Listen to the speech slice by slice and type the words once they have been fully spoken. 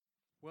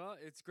Well,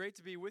 it's great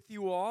to be with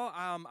you all.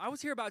 I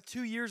was here about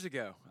 2 years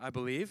ago, I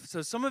believe.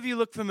 So some of you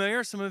look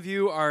familiar, some of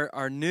you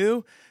are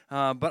new,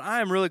 but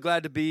I am really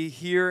glad to be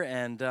here,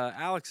 and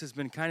Alex has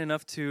been kind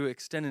enough to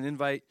extend an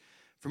invite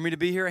for me to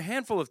be here a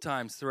handful of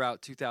times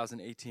throughout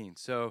 2018.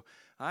 So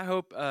I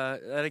hope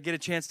that I get a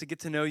chance to get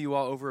to know you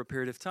all over a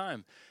period of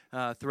time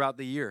throughout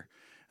the year.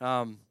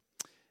 I'm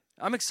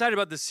excited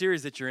about this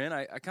series that you're in.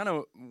 I kind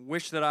of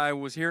wish that I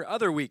was here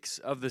other weeks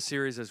of the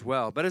series as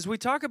well. But as we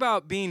talk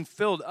about being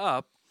filled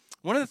up,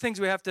 one of the things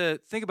we have to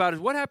think about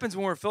is what happens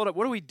when we're filled up.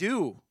 What do we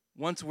do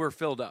once we're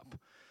filled up?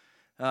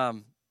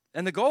 And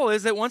the goal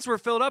is that once we're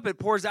filled up, it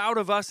pours out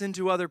of us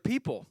into other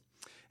people.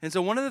 And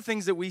so one of the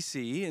things that we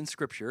see in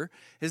Scripture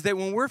is that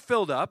when we're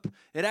filled up,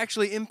 it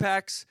actually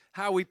impacts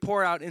how we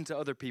pour out into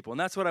other people. And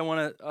that's what I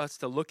want us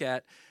to look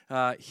at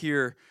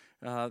here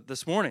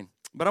this morning.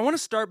 But I want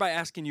to start by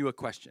asking you a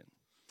question.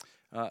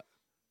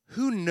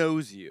 Who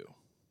knows you?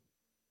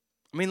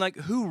 I mean, like,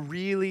 who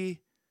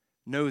really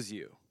knows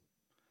you?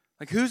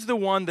 Like, who's the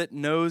one that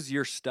knows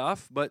your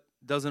stuff but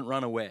doesn't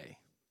run away?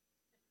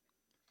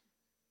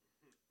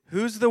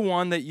 Who's the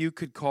one that you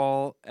could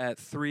call at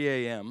 3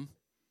 a.m.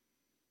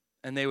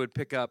 and they would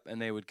pick up and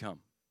they would come?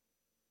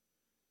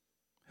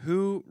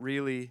 Who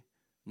really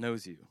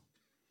knows you?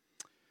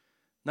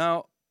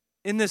 Now,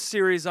 in this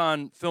series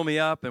on Fill Me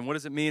Up and what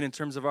does it mean in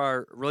terms of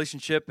our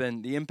relationship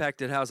and the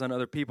impact it has on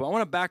other people, I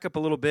want to back up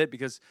a little bit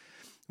because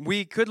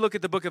we could look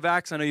at the book of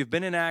Acts. I know you've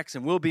been in Acts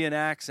and will be in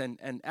Acts, and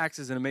Acts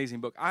is an amazing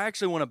book. I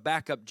actually want to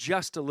back up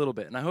just a little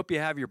bit, and I hope you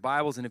have your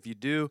Bibles, and if you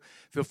do,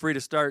 feel free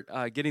to start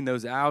getting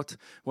those out,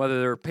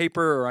 whether they're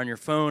paper or on your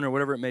phone or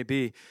whatever it may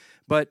be.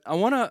 But I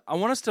want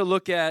us to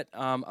look at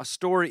a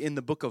story in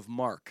the book of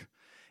Mark,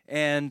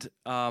 and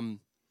let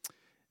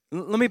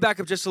me back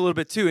up just a little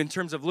bit, too, in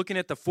terms of looking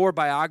at the 4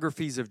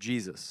 biographies of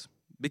Jesus,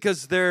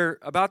 because they're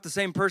about the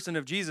same person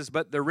of Jesus,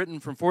 but they're written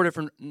from 4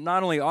 different,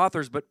 not only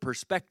authors, but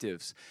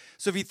perspectives.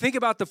 So if you think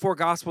about the 4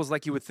 Gospels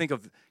like you would think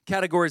of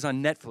categories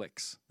on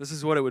Netflix, this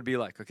is what it would be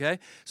like, okay?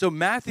 So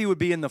Matthew would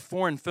be in the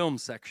foreign film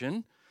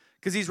section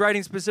because he's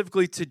writing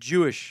specifically to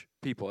Jewish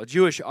people, a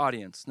Jewish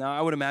audience. Now, I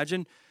would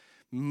imagine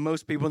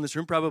most people in this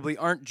room probably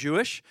aren't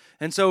Jewish,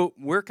 and so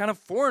we're kind of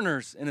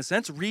foreigners, in a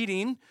sense,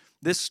 reading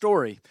this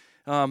story.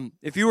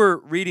 If you were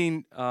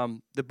reading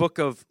the book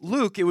of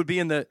Luke, it would be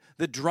in the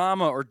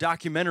drama or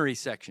documentary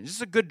section.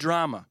 Just a good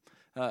drama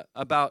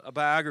about a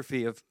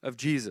biography of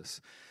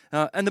Jesus.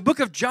 And the book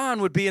of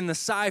John would be in the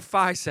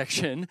sci-fi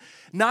section.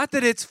 Not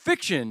that it's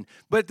fiction,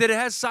 but that it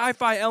has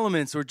sci-fi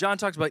elements where John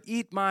talks about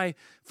eat my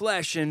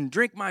flesh and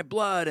drink my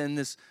blood and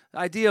this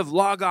idea of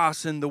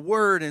logos and the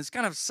word, and it's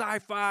kind of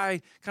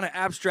sci-fi, kind of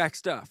abstract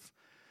stuff.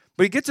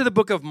 But you get to the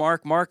book of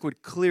Mark, Mark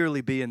would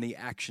clearly be in the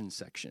action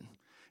section.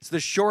 It's the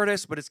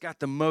shortest, but it's got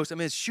the most. I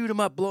mean, it's shoot 'em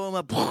up, blow 'em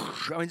up.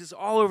 I mean, just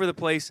all over the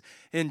place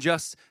in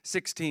just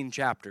 16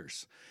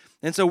 chapters.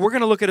 And so we're going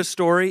to look at a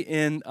story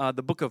in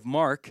the book of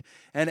Mark.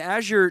 And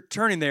as you're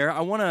turning there, I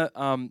want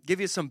to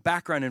give you some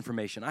background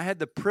information. I had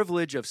the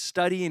privilege of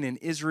studying in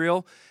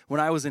Israel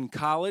when I was in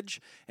college,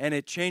 and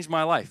it changed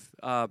my life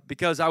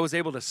because I was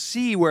able to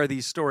see where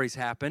these stories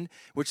happen,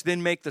 which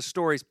then make the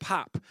stories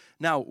pop.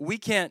 Now, we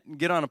can't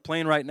get on a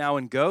plane right now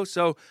and go,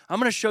 so I'm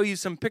going to show you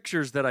some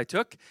pictures that I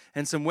took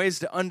and some ways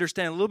to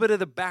understand a little bit of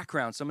the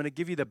background. So I'm going to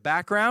give you the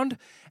background,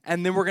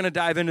 and then we're going to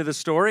dive into the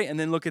story and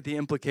then look at the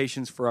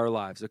implications for our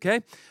lives,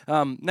 okay?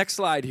 Next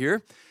slide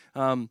here.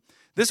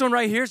 This one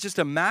right here is just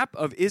a map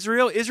of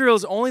Israel. Israel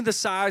is only the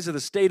size of the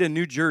state of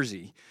New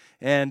Jersey.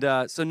 And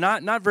so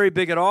not very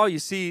big at all. You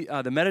see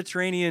the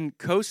Mediterranean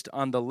coast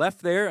on the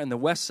left there and the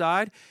west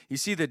side. You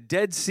see the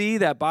Dead Sea,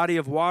 that body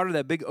of water,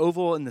 that big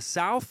oval in the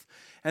south.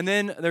 And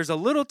then there's a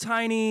little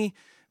tiny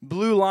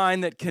blue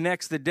line that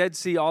connects the Dead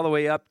Sea all the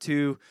way up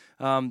to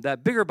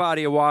that bigger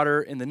body of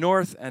water in the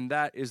north, and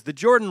that is the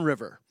Jordan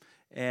River.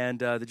 And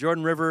the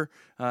Jordan River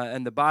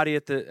and the body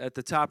at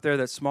the top there,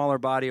 that smaller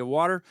body of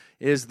water,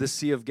 is the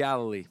Sea of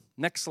Galilee.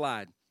 Next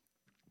slide.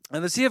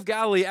 And the Sea of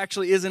Galilee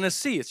actually isn't a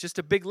sea. It's just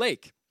a big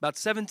lake, about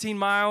 17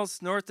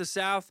 miles north to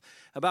south,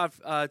 about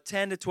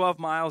 10 to 12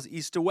 miles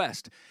east to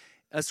west.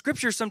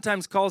 Scripture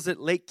sometimes calls it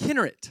Lake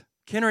Kinneret.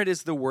 Kinneret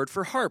is the word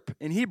for harp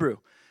in Hebrew.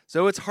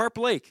 So it's Harp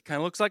Lake. Kind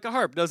of looks like a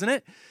harp, doesn't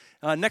it?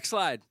 Next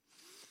slide.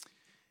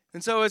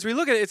 And so as we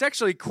look at it, it's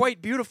actually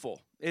quite beautiful.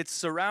 It's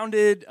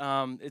surrounded,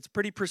 it's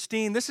pretty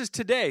pristine. This is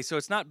today, so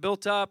it's not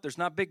built up. There's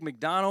not big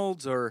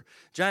McDonald's or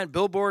giant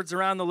billboards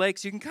around the lake.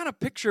 So you can kind of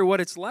picture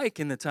what it's like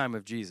in the time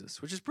of Jesus,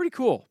 which is pretty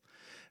cool.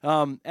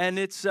 And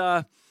it's,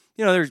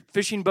 there's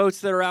fishing boats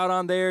that are out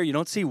on there. You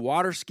don't see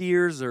water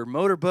skiers or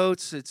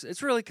motorboats.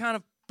 It's really kind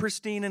of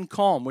pristine and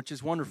calm, which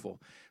is wonderful.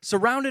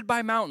 Surrounded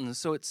by mountains,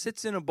 so it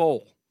sits in a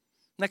bowl.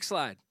 Next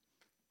slide.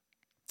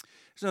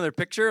 There's another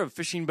picture of a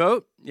fishing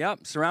boat.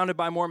 Yep, surrounded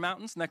by more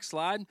mountains. Next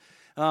slide.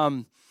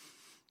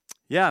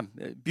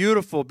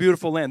 Beautiful,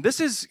 beautiful land. This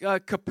is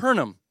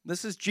Capernaum.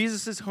 This is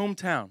Jesus'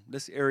 hometown,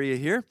 this area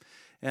here.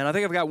 And I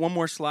think I've got one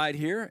more slide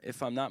here,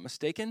 if I'm not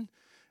mistaken.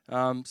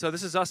 So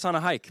this is us on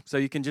a hike. So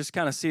you can just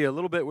kind of see a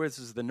little bit where this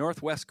is the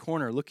northwest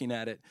corner looking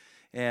at it.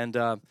 And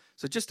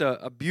so just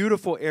a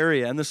beautiful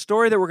area. And the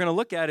story that we're going to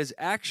look at is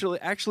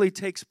actually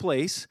takes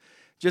place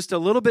just a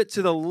little bit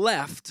to the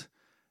left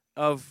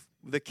of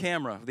the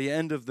camera, the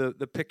end of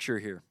the picture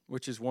here,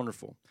 which is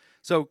wonderful.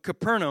 So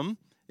Capernaum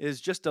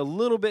is just a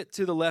little bit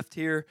to the left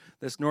here,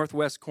 this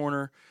northwest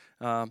corner.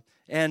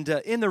 And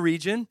in the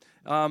region,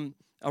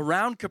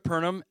 around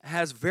Capernaum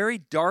has very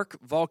dark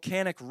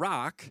volcanic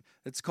rock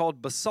that's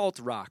called basalt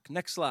rock.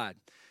 Next slide.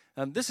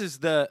 This is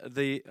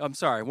I'm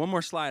sorry, one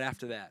more slide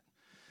after that.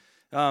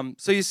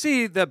 So you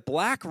see the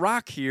black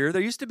rock here,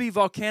 there used to be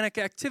volcanic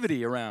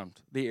activity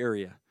around the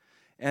area.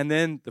 And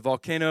then the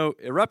volcano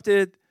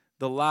erupted,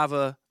 the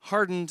lava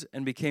hardened,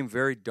 and became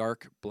very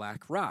dark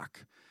black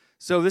rock.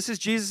 So this is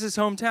Jesus'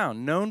 hometown,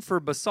 known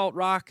for basalt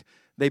rock.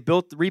 They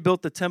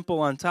rebuilt the temple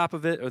on top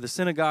of it, or the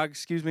synagogue,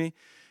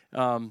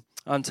 on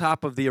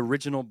top of the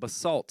original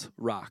basalt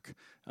rock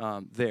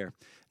there.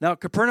 Now,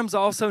 Capernaum's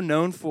also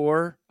known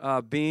for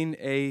being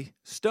a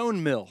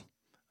stone mill.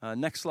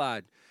 Next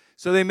slide.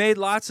 So they made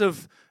lots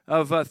of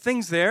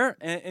things there,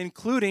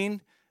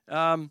 including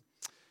a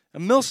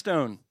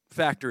millstone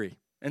factory.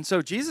 And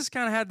so Jesus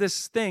kind of had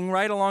this thing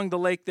right along the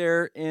lake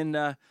there in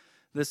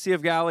the Sea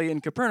of Galilee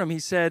in Capernaum. He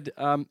said,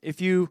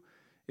 if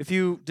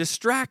you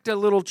distract a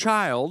little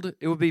child,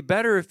 it would be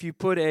better if you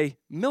put a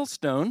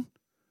millstone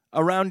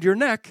around your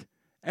neck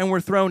and were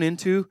thrown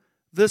into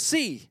the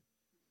sea.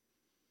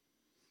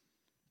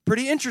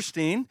 Pretty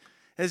interesting,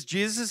 as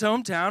Jesus'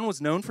 hometown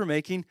was known for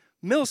making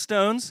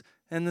millstones,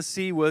 and the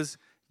sea was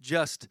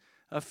just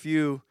a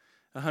few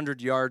 100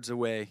 yards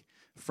away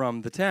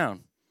from the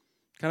town.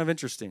 Kind of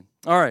interesting.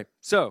 All right,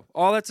 so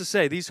all that to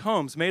say, these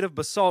homes made of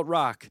basalt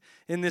rock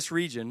in this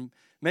region,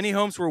 many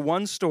homes were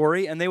one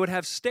story, and they would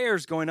have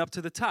stairs going up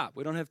to the top.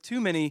 We don't have too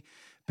many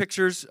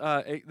pictures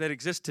that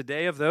exist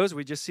today of those.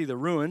 We just see the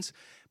ruins.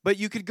 But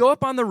you could go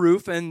up on the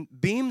roof, and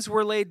beams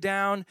were laid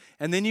down,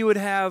 and then you would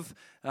have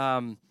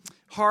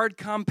hard,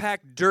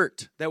 compact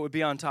dirt that would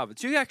be on top of it.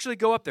 So you actually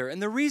go up there.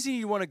 And the reason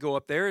you want to go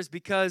up there is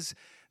because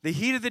the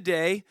heat of the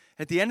day,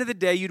 at the end of the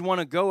day, you'd want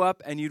to go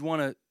up and you'd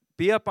want to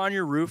be up on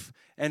your roof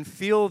and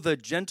feel the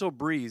gentle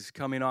breeze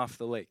coming off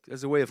the lake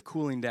as a way of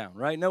cooling down,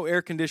 right? No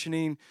air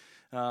conditioning.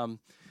 And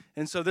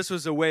so this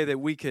was a way that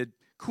we could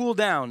cool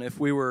down if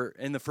we were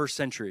in the first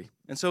century.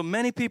 And so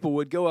many people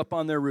would go up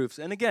on their roofs.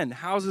 And again,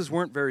 houses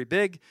weren't very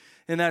big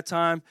in that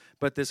time,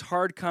 but this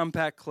hard,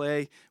 compact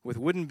clay with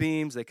wooden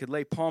beams, they could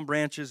lay palm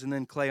branches and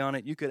then clay on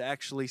it. You could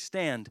actually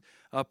stand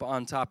up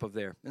on top of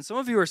there. And some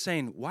of you are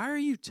saying, why are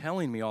you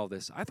telling me all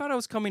this? I thought I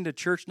was coming to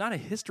church, not a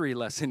history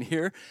lesson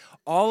here.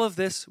 All of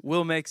this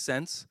will make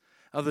sense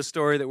of the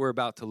story that we're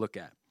about to look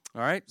at.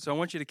 All right? So I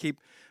want you to keep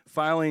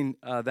filing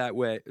that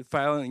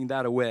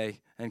away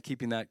and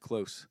keeping that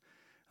close.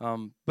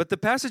 But the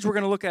passage we're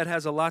going to look at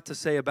has a lot to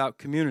say about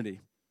community.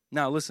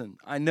 Now, listen,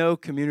 I know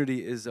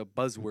community is a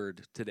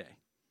buzzword today.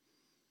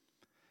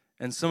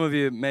 And some of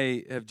you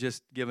may have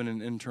just given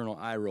an internal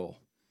eye roll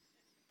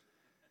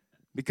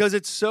because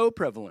it's so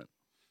prevalent.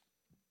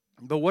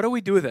 But what do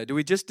we do with that? Do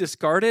we just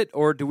discard it,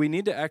 or do we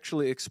need to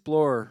actually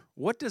explore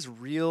what does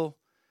real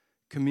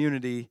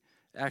community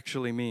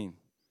actually mean?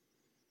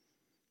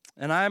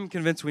 And I'm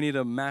convinced we need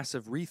a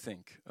massive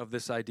rethink of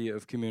this idea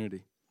of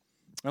community.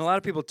 And a lot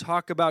of people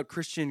talk about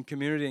Christian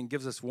community and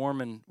gives us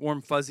warm,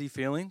 fuzzy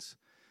feelings.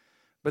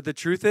 But the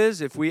truth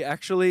is, if we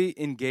actually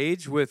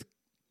engage with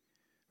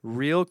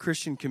real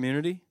Christian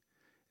community,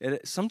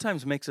 it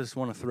sometimes makes us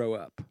want to throw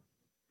up.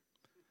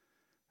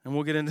 And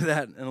we'll get into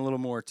that in a little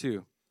more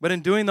too. But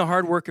in doing the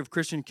hard work of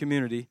Christian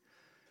community,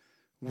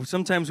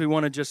 sometimes we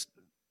want to just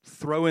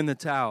throw in the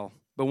towel.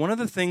 But one of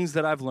the things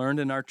that I've learned,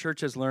 and our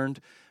church has learned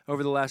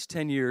over the last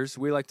 10 years,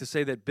 we like to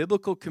say that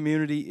biblical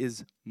community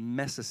is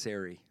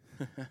necessary.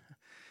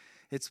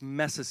 It's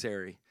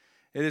necessary.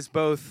 It is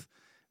both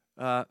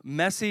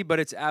messy, but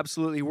it's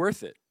absolutely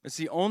worth it. It's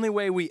the only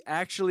way we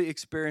actually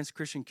experience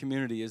Christian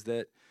community is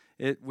that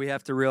we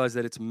have to realize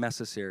that it's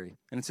necessary.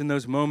 And it's in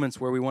those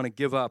moments where we want to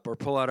give up or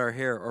pull out our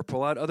hair or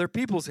pull out other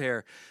people's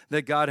hair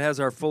that God has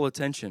our full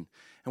attention.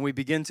 And we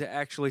begin to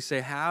actually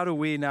say, how do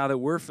we, now that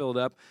we're filled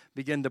up,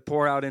 begin to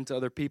pour out into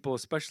other people,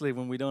 especially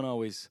when we don't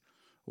always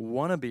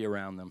want to be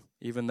around them,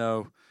 even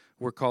though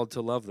we're called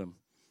to love them.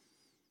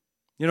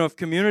 You know, if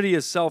community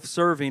is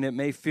self-serving, it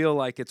may feel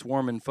like it's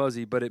warm and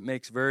fuzzy, but it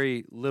makes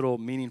very little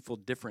meaningful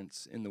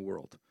difference in the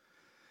world.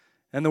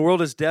 And the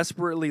world is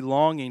desperately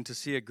longing to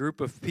see a group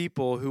of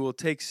people who will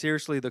take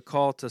seriously the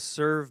call to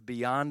serve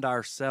beyond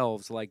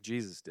ourselves like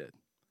Jesus did.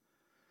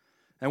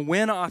 And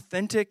when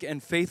authentic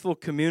and faithful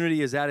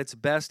community is at its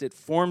best, it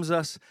forms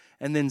us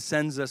and then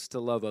sends us to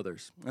love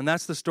others. And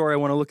that's the story I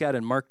want to look at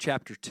in Mark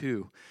chapter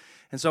 2.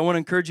 And so I want to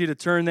encourage you to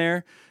turn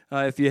there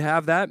if you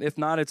have that. If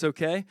not, it's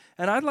okay.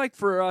 And I'd like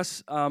for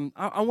us,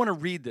 I want to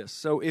read this.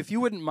 So if you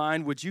wouldn't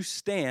mind, would you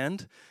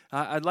stand?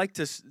 I'd like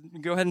to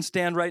go ahead and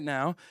stand right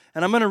now.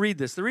 And I'm going to read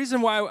this. The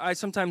reason why I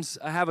sometimes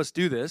have us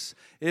do this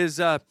is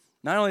not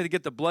only to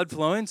get the blood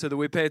flowing so that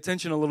we pay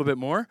attention a little bit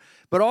more,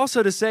 but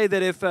also to say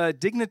that if a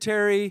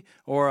dignitary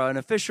or an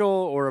official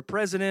or a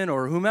president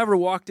or whomever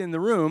walked in the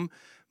room,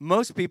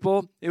 most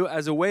people,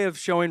 as a way of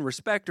showing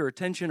respect or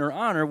attention or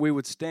honor, we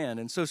would stand.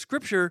 And so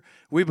Scripture,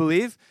 we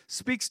believe,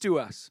 speaks to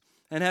us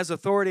and has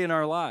authority in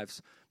our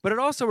lives. But it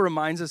also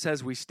reminds us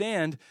as we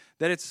stand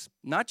that it's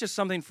not just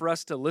something for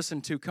us to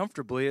listen to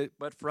comfortably,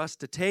 but for us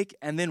to take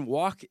and then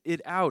walk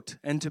it out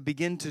and to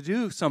begin to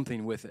do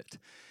something with it.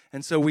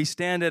 And so we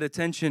stand at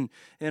attention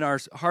in our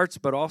hearts,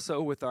 but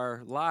also with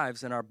our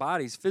lives and our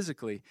bodies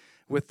physically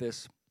with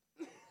this.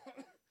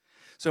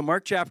 So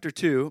Mark chapter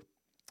 2,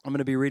 I'm going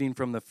to be reading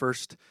from the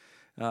first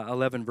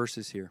 11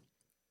 verses here.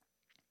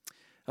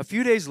 A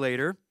few days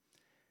later,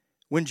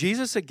 when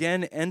Jesus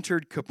again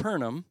entered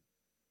Capernaum,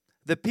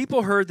 the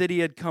people heard that he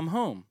had come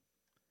home.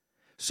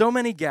 So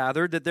many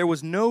gathered that there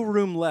was no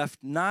room left,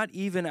 not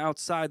even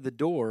outside the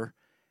door,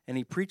 and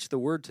he preached the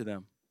word to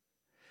them.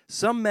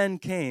 Some men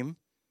came,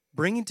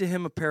 bringing to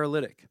him a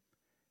paralytic,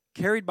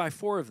 carried by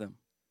 4 of them.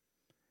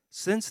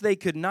 Since they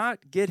could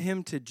not get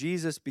him to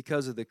Jesus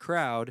because of the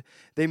crowd,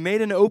 they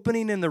made an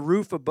opening in the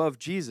roof above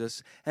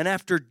Jesus, and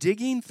after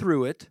digging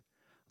through it,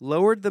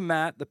 lowered the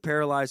mat the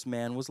paralyzed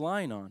man was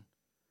lying on.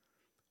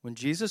 When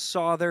Jesus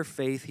saw their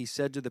faith, he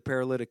said to the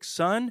paralytic,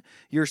 "Son,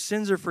 your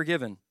sins are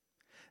forgiven."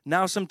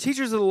 Now some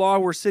teachers of the law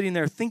were sitting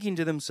there thinking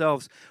to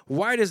themselves,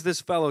 "Why does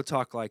this fellow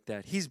talk like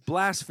that? He's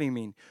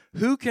blaspheming.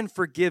 Who can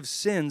forgive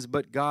sins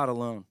but God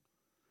alone?"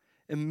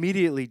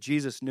 Immediately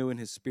Jesus knew in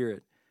his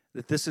spirit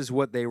that this is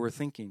what they were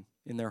thinking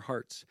in their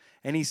hearts.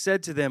 And he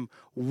said to them,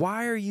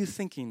 "Why are you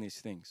thinking these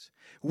things?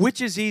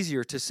 Which is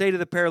easier, to say to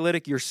the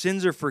paralytic, 'Your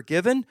sins are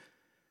forgiven,'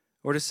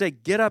 or to say,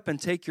 'Get up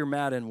and take your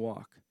mat and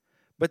walk'?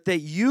 But that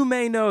you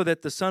may know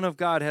that the Son of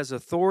God has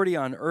authority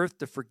on earth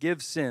to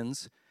forgive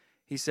sins,"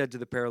 he said to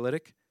the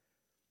paralytic,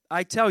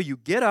 "I tell you,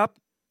 get up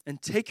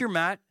and take your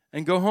mat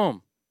and go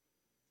home."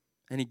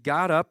 And he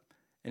got up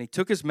and he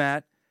took his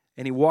mat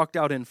and he walked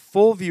out in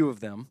full view of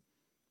them.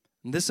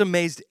 And this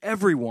amazed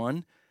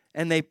everyone,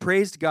 and they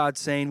praised God,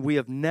 saying, "We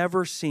have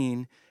never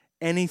seen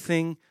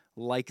anything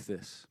like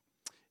this."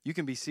 You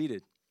can be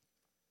seated.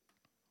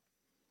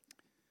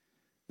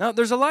 Now,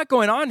 there's a lot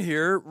going on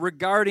here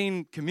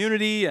regarding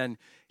community and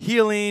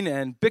healing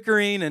and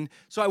bickering. And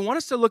so I want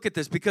us to look at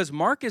this because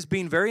Mark is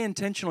being very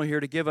intentional here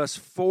to give us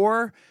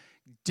 4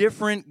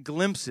 different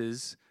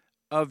glimpses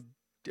of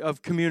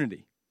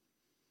community.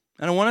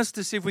 And I want us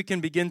to see if we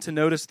can begin to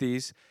notice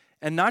these,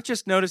 and not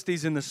just notice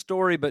these in the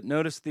story, but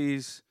notice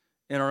these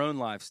in our own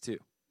lives too.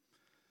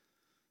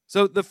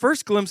 So the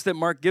first glimpse that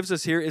Mark gives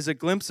us here is a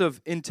glimpse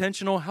of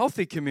intentional,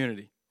 healthy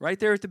community, right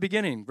there at the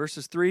beginning,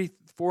 verses 3,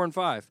 4, and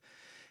 5.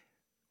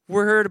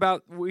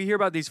 We hear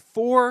about these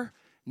 4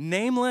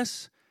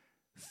 nameless,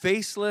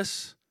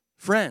 faceless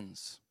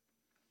friends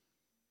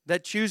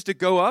that choose to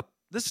go up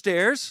the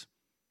stairs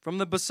from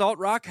the basalt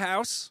rock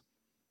house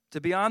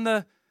to be on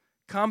the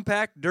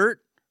compact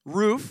dirt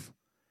roof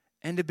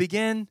and to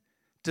begin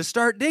to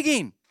start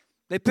digging.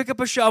 They pick up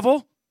a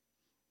shovel,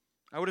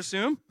 I would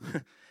assume,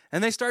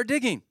 and they start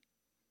digging.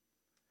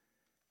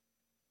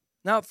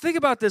 Now, think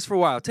about this for a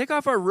while. Take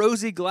off our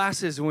rosy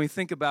glasses when we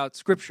think about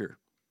Scripture.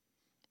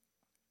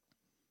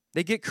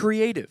 They get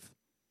creative.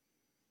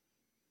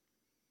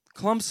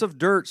 Clumps of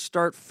dirt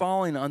start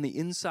falling on the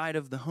inside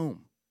of the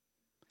home.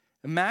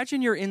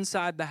 Imagine you're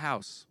inside the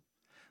house,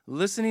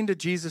 listening to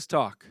Jesus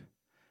talk,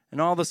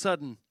 and all of a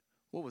sudden,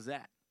 what was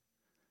that?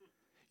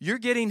 You're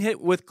getting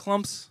hit with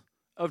clumps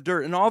of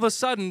dirt, and all of a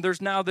sudden,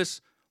 there's now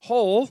this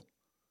hole,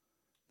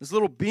 this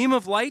little beam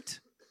of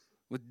light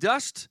with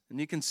dust, and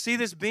you can see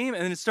this beam,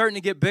 and it's starting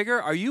to get bigger.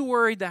 Are you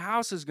worried the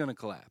house is going to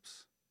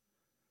collapse?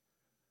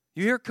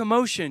 You hear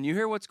commotion. You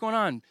hear what's going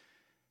on.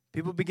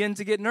 People begin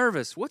to get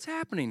nervous. What's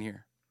happening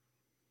here?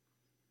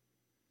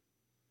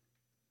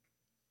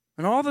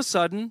 And all of a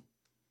sudden,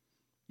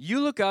 you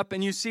look up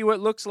and you see what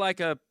looks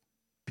like a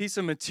piece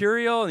of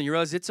material, and you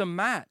realize it's a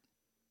mat.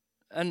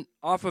 And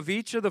off of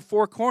each of the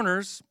 4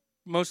 corners,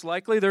 most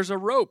likely, there's a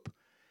rope.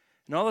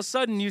 And all of a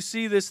sudden, you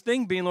see this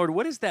thing being lowered.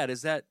 What is that?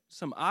 Is that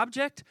some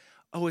object?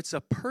 Oh, it's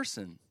a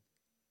person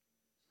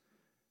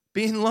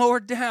being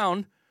lowered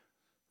down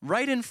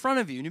right in front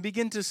of you. And you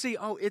begin to see,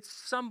 oh, it's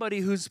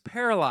somebody who's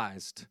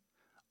paralyzed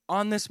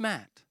on this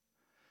mat,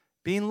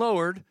 being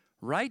lowered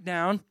right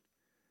down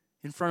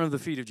in front of the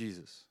feet of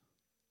Jesus.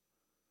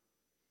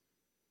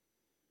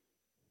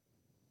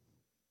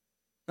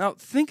 Now,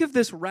 think of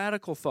this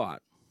radical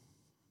thought.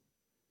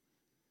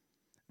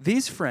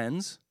 These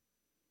friends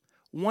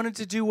wanted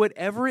to do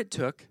whatever it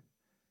took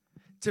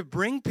to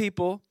bring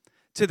people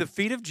to the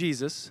feet of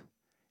Jesus,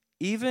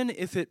 even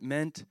if it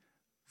meant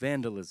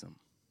vandalism.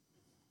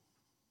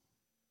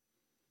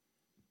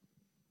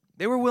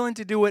 They were willing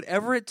to do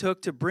whatever it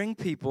took to bring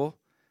people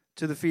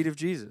to the feet of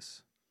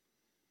Jesus.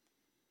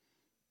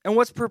 And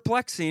what's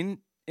perplexing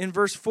in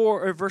verse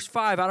 4 or verse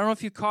 5, I don't know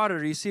if you caught it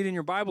or you see it in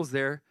your Bibles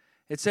there.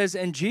 It says,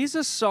 "And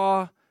Jesus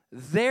saw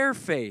their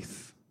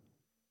faith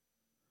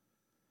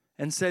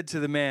and said to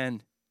the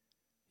man,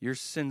 'Your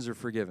sins are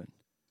forgiven.'"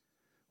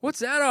 What's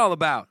that all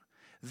about?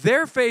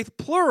 Their faith,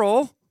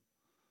 plural.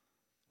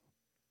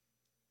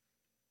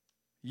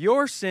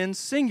 Your sins,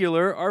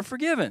 singular, are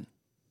forgiven.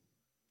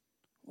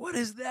 What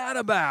is that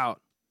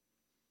about?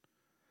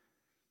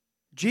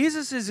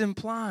 Jesus is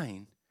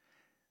implying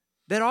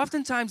that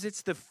oftentimes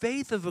it's the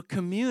faith of a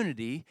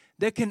community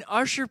that can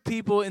usher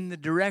people in the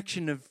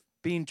direction of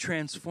being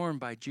transformed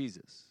by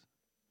Jesus.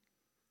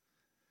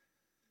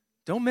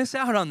 Don't miss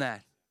out on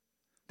that.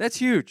 That's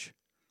huge.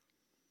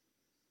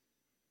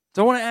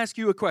 So I want to ask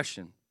you a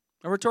question,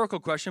 a rhetorical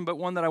question, but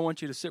one that I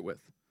want you to sit with.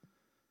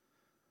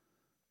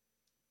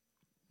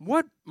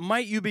 What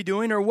might you be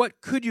doing, or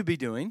what could you be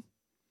doing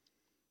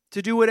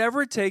to do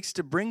whatever it takes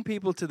to bring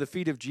people to the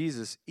feet of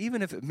Jesus,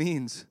 even if it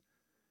means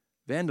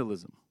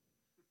vandalism?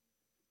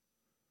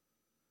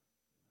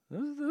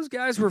 Those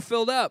guys were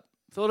filled up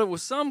with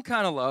some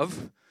kind of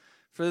love,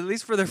 at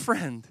least for their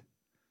friend,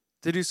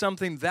 to do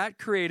something that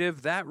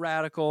creative, that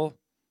radical.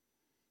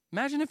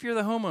 Imagine if you're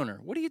the homeowner.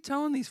 What are you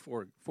telling these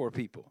four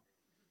people?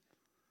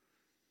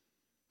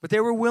 But they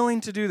were willing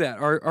to do that.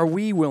 Are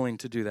we willing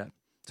to do that?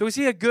 So we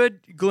see a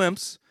good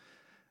glimpse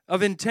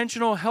of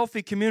intentional,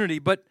 healthy community,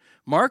 but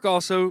Mark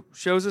also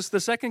shows us the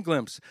second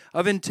glimpse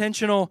of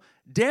intentional,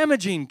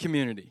 damaging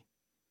community.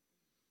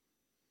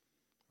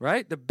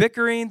 Right? The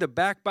bickering, the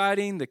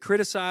backbiting, the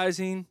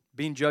criticizing,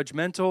 being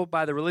judgmental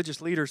by the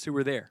religious leaders who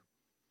were there.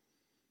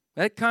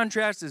 That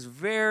contrast is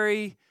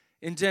very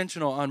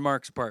intentional on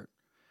Mark's part.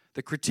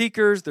 The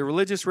critiquers, the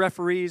religious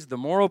referees, the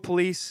moral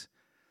police,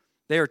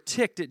 they are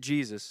ticked at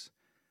Jesus,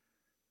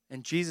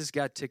 and Jesus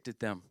got ticked at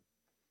them.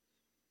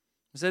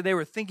 So they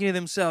were thinking to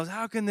themselves,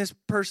 how can this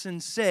person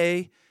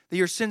say that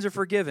your sins are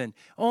forgiven?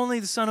 Only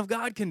the Son of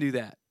God can do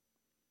that.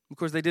 Of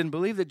course, they didn't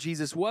believe that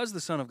Jesus was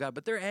the Son of God,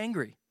 but they're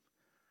angry.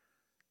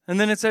 And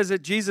then it says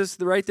that Jesus,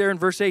 right there in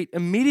verse 8,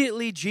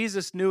 immediately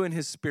Jesus knew in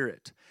his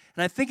spirit.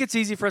 And I think it's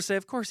easy for us to say,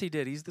 of course he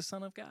did. He's the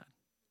Son of God.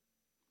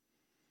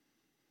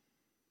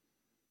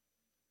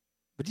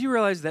 But do you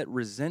realize that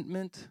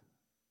resentment,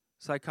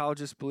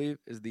 psychologists believe,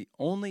 is the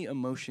only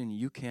emotion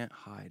you can't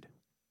hide?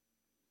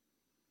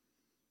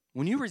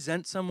 When you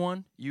resent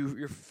someone,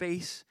 your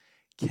face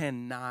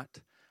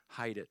cannot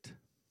hide it.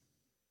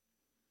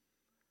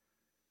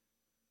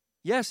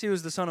 Yes, he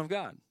was the Son of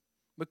God.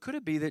 But could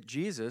it be that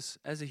Jesus,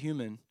 as a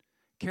human,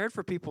 cared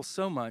for people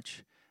so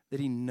much that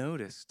he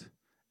noticed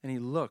and he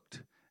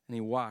looked and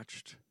he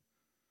watched?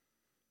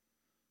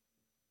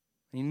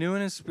 And he knew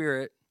in his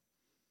spirit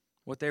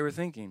what they were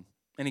thinking,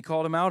 and he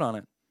called them out on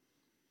it.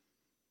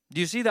 Do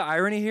you see the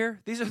irony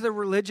here? These are the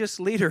religious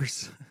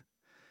leaders.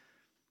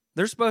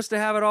 They're supposed to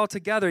have it all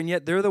together, and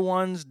yet they're the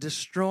ones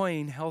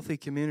destroying healthy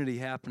community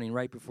happening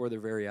right before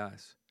their very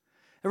eyes.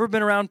 Ever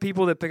been around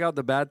people that pick out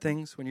the bad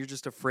things when you're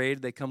just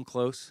afraid they come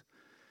close?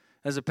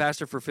 As a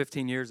pastor for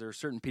 15 years, there are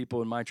certain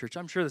people in my church.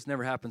 I'm sure this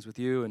never happens with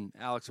you, and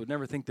Alex would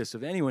never think this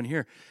of anyone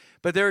here.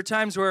 But there are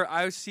times where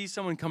I see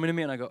someone coming to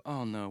me, and I go,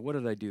 oh, no, what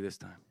did I do this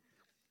time?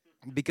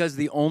 Because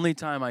the only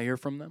time I hear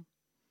from them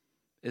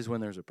is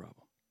when there's a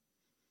problem.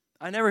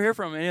 I never hear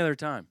from them any other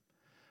time.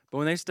 But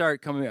when they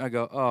start coming, I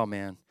go, oh,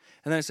 man.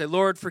 And then I say,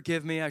 Lord,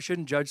 forgive me. I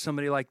shouldn't judge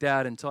somebody like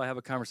that until I have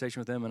a conversation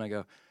with them. And I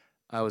go,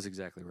 I was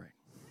exactly right.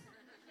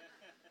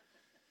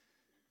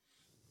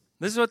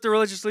 This is what the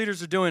religious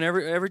leaders are doing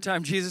every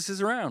time Jesus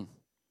is around.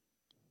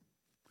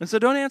 And so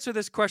don't answer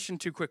this question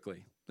too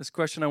quickly. This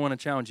question I want to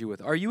challenge you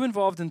with. Are you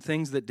involved in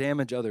things that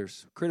damage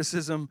others?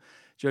 Criticism,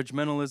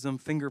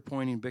 judgmentalism,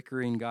 finger-pointing,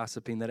 bickering,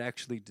 gossiping that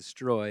actually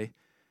destroy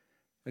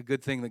a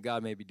good thing that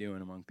God may be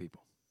doing among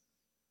people?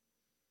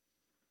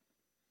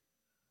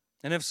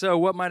 And if so,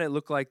 what might it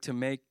look like to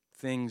make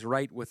things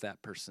right with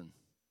that person?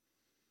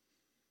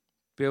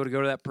 Be able to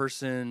go to that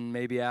person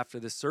maybe after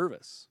this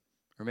service,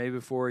 or maybe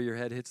before your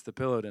head hits the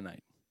pillow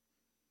tonight,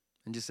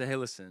 and just say, hey,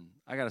 listen,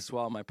 I got to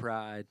swallow my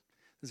pride.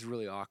 This is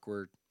really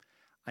awkward.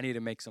 I need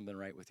to make something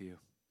right with you.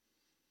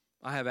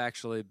 I have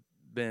actually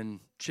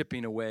been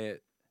chipping away at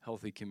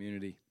healthy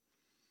community,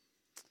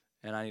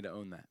 and I need to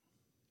own that.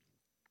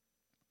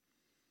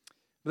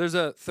 But there's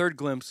a third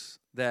glimpse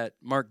that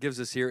Mark gives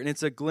us here, and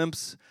it's a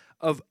glimpse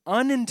of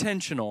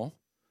unintentional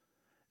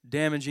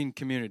damaging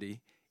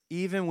community,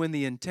 even when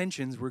the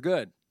intentions were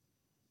good.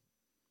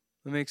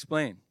 Let me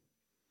explain.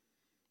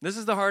 This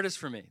is the hardest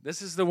for me.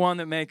 This is the one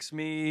that makes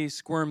me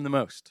squirm the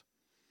most.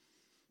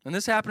 And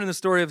this happened in the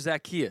story of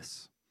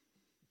Zacchaeus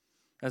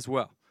as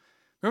well.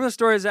 Remember the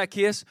story of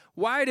Zacchaeus?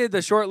 Why did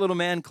the short little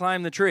man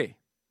climb the tree?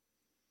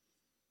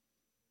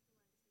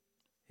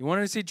 He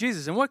wanted to see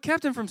Jesus. And what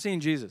kept him from seeing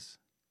Jesus?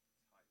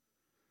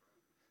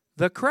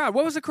 The crowd.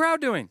 What was the crowd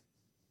doing?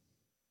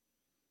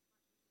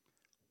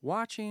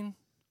 Watching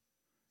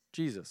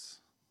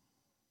Jesus.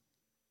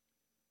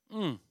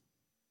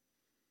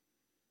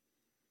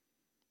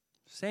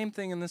 Same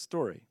thing in this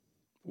story.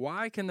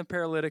 Why can the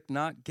paralytic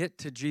not get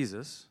to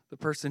Jesus? The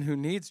person who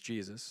needs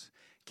Jesus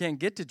can't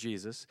get to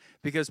Jesus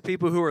because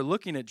people who are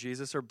looking at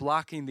Jesus are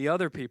blocking the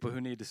other people who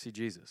need to see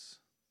Jesus.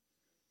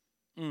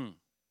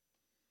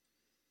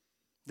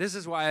 This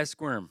is why I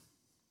squirm.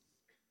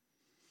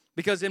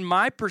 Because in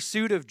my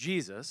pursuit of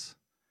Jesus,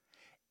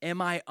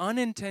 am I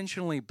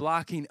unintentionally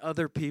blocking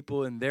other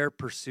people in their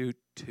pursuit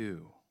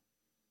too?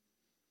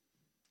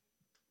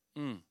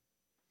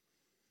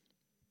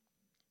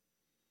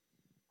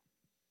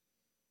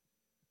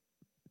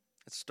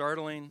 It's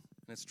startling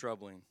and it's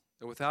troubling.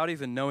 that without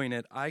even knowing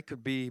it, I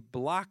could be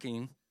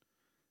blocking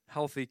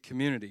healthy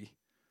community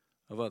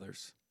of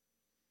others.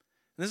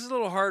 And this is a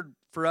little hard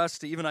for us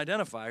to even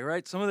identify,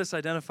 right? Some of this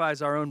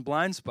identifies our own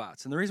blind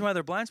spots. And the reason why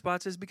they're blind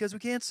spots is because we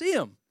can't see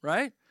them,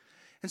 right?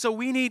 And so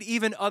we need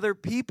even other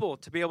people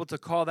to be able to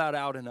call that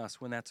out in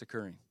us when that's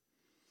occurring.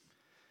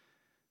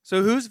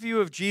 So whose view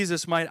of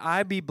Jesus might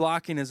I be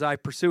blocking as I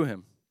pursue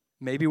him?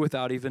 Maybe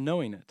without even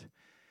knowing it.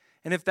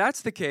 And if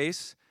that's the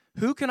case,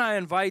 who can I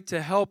invite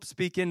to help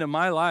speak into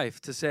my life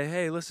to say,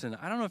 hey, listen,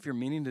 I don't know if you're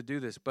meaning to do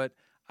this, but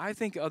I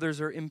think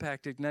others are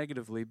impacted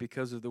negatively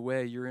because of the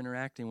way you're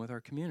interacting with our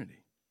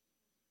community?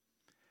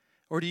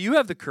 Or do you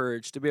have the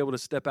courage to be able to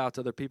step out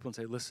to other people and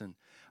say, listen,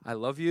 I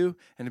love you,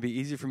 and it'd be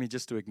easy for me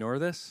just to ignore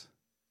this,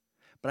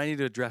 but I need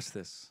to address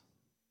this.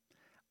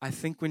 I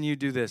think when you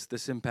do this,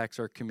 this impacts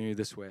our community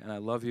this way, and I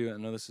love you. I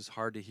know this is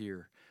hard to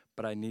hear,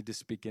 but I need to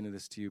speak into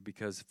this to you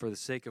because for the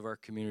sake of our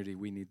community,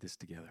 we need this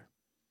together.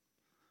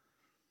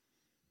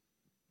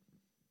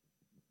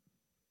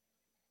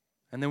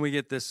 And then we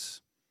get this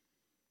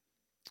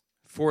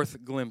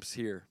fourth glimpse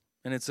here,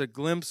 and it's a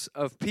glimpse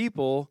of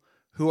people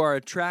who are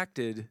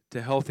attracted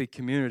to healthy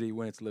community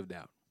when it's lived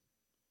out.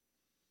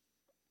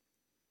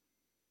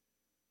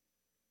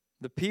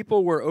 The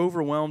people were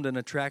overwhelmed and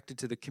attracted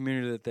to the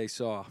community that they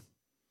saw.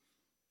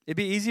 It'd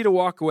be easy to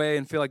walk away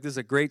and feel like this is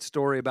a great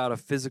story about a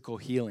physical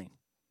healing.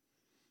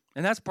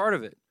 And that's part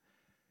of it.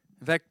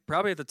 In fact,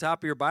 probably at the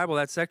top of your Bible,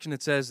 that section,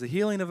 it says the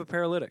healing of a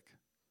paralytic.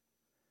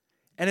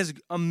 And as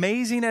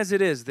amazing as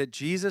it is that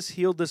Jesus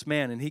healed this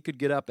man and he could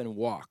get up and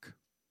walk,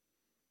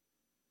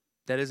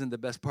 that isn't the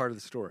best part of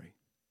the story.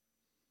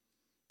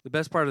 The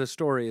best part of the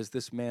story is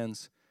this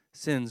man's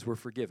sins were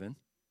forgiven.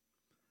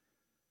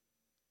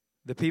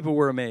 The people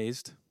were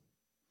amazed.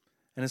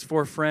 And his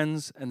four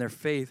friends and their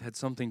faith had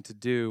something to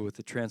do with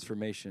the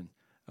transformation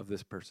of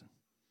this person.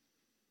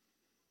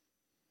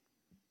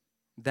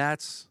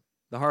 That's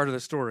the heart of the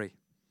story.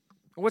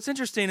 What's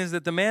interesting is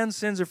that the man's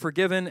sins are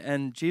forgiven,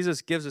 and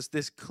Jesus gives us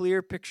this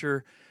clear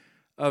picture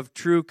of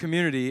true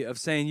community of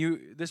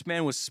saying this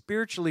man was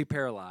spiritually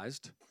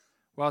paralyzed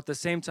while at the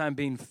same time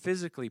being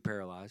physically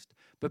paralyzed.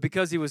 But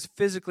because he was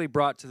physically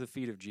brought to the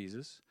feet of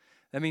Jesus,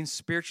 that means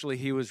spiritually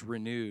he was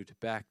renewed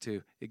back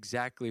to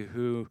exactly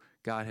who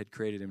God had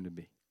created him to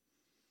be.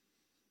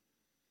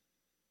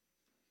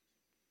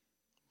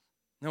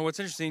 Now, what's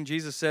interesting,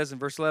 Jesus says in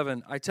verse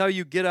 11, I tell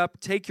you, get up,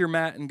 take your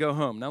mat, and go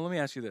home. Now, let me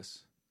ask you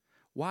this.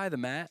 Why the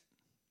mat?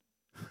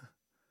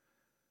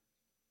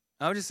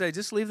 I would just say,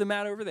 just leave the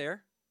mat over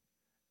there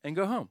and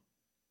go home.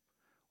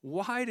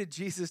 Why did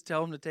Jesus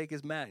tell him to take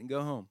his mat and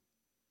go home?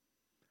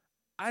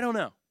 I don't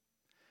know.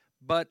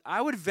 But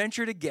I would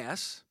venture to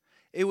guess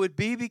it would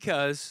be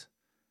because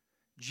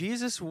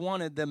Jesus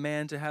wanted the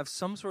man to have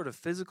some sort of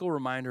physical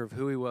reminder of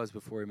who he was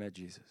before he met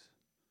Jesus.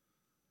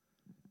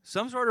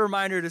 Some sort of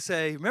reminder to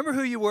say, remember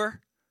who you were?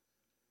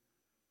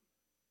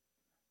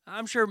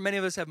 I'm sure many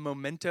of us have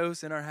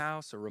mementos in our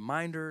house, or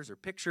reminders, or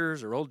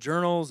pictures, or old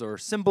journals, or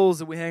symbols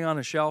that we hang on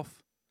a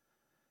shelf.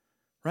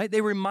 Right?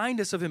 They remind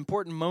us of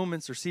important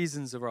moments or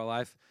seasons of our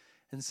life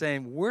and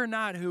saying, we're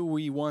not who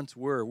we once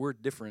were. We're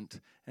different.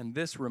 And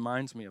this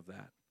reminds me of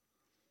that.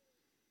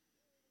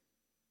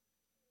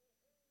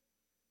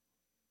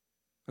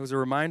 It was a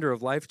reminder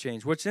of life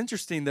change. What's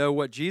interesting, though,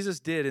 what Jesus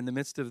did in the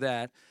midst of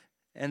that,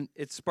 and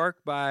it's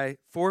sparked by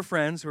four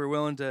friends who are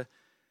willing to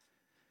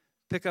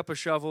pick up a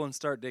shovel and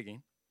start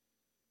digging,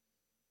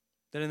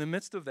 that in the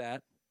midst of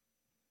that,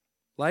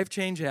 life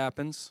change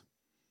happens,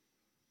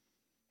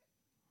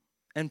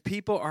 and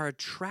people are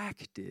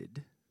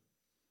attracted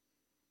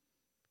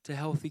to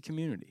healthy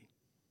community.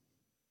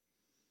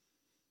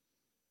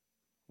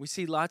 We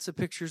see lots of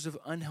pictures of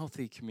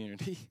unhealthy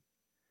community.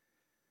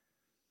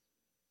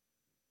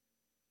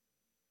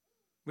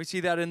 We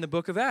see that in the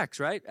book of Acts,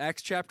 right?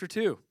 Acts chapter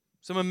 2.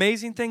 Some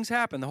amazing things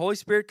happen. The Holy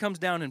Spirit comes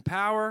down in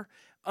power,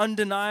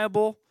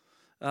 undeniable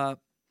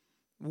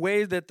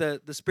way that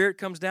the Spirit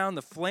comes down.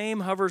 The flame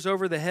hovers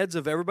over the heads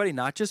of everybody,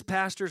 not just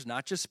pastors,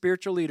 not just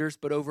spiritual leaders,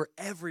 but over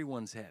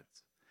everyone's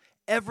heads.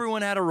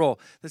 Everyone had a role.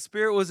 The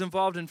Spirit was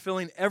involved in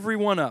filling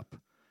everyone up.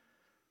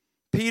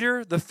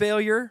 Peter, the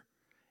failure,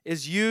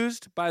 is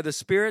used by the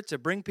Spirit to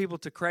bring people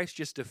to Christ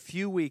just a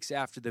few weeks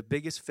after the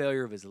biggest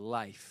failure of his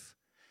life.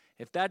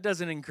 If that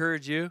doesn't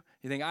encourage you,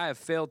 you think, I have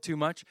failed too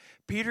much.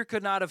 Peter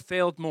could not have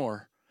failed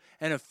more.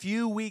 And a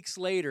few weeks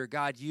later,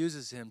 God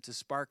uses him to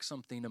spark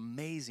something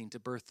amazing to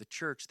birth the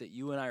church that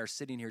you and I are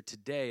sitting here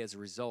today as a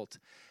result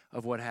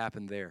of what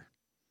happened there.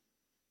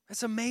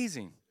 That's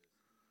amazing.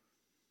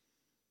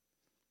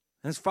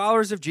 As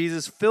followers of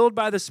Jesus, filled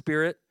by the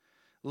Spirit,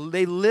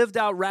 they lived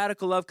out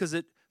radical love because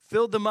it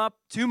filled them up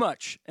too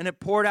much, and it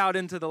poured out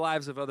into the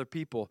lives of other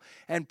people.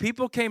 And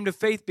people came to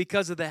faith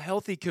because of the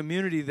healthy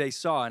community they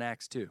saw in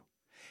Acts 2.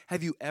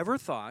 Have you ever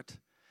thought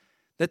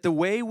that the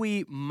way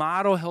we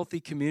model healthy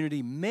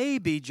community may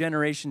be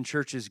Generation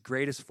Church's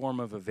greatest form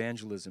of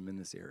evangelism in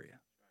this area?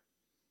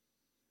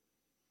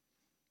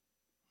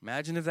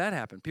 Imagine if that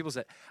happened. People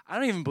said, I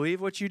don't even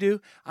believe what you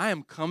do. I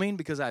am coming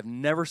because I've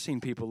never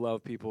seen people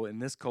love people in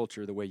this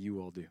culture the way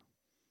you all do.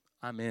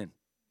 I'm in.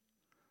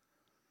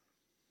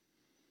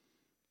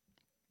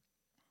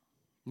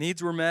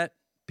 Needs were met.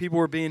 People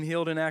were being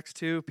healed in Acts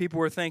 2. People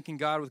were thanking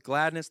God with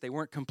gladness. They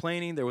weren't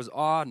complaining. There was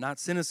awe, not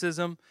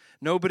cynicism.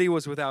 Nobody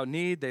was without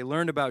need. They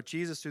learned about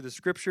Jesus through the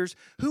Scriptures.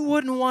 Who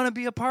wouldn't want to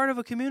be a part of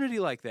a community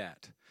like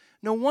that?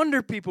 No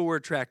wonder people were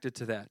attracted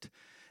to that.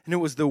 And it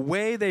was the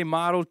way they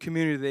modeled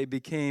community they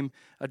became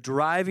a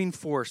driving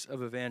force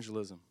of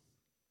evangelism.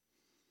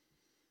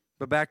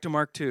 But back to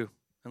Mark 2,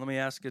 and let me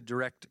ask a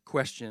direct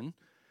question.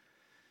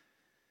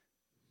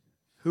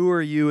 Who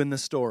are you in the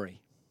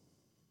story?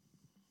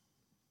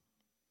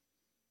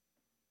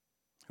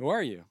 Who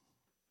are you?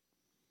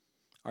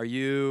 Are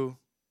you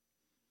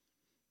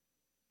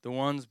the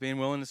ones being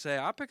willing to say,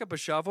 I'll pick up a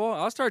shovel,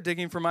 I'll start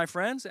digging for my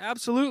friends?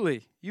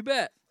 Absolutely, you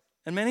bet.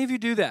 And many of you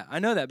do that. I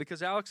know that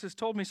because Alex has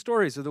told me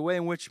stories of the way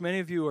in which many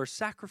of you are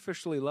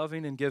sacrificially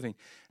loving and giving.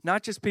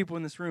 Not just people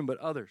in this room, but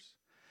others.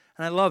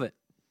 And I love it.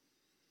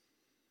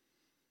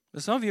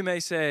 But some of you may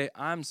say,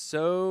 I'm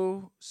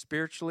so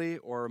spiritually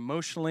or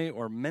emotionally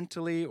or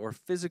mentally or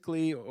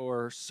physically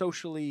or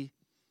socially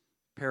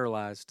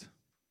paralyzed.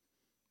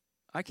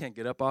 I can't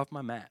get up off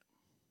my mat.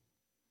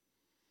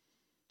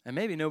 And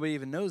maybe nobody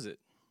even knows it.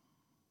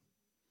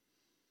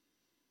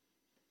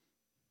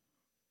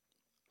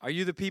 Are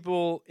you the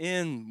people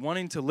in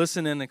wanting to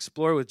listen and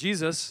explore with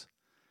Jesus,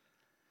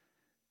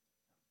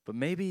 but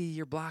maybe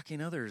you're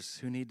blocking others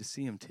who need to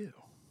see him too?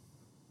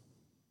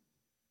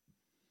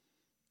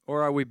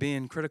 Or are we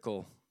being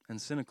critical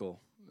and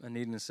cynical and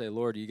needing to say,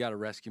 Lord, you got to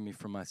rescue me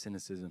from my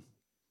cynicism.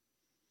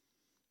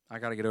 I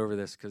got to get over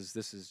this because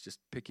this is just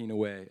picking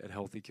away at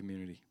healthy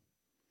community.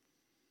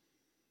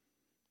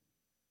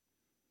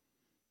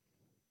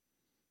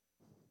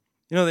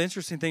 You know, the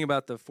interesting thing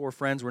about the four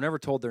friends, we're never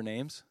told their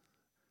names.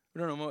 We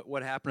don't know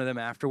what happened to them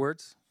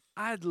afterwards.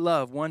 I'd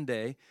love one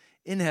day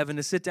in heaven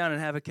to sit down and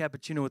have a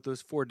cappuccino with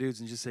those four dudes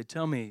and just say,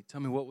 tell me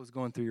what was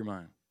going through your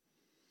mind.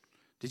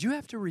 Did you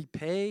have to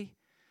repay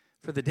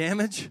for the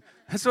damage?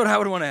 That's what I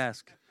would want to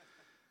ask.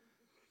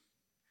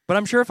 But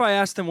I'm sure if I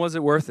asked them, was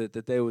it worth it,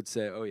 that they would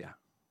say, oh, yeah.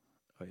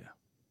 Oh, yeah.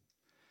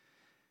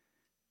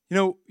 You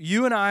know,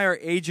 you and I are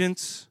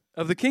agents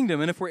of the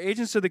kingdom. And if we're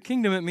agents of the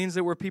kingdom, it means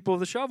that we're people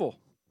of the shovel.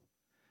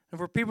 If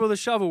we're people of the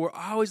shovel, we're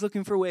always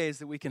looking for ways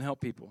that we can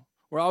help people.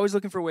 We're always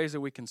looking for ways that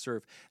we can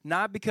serve.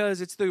 Not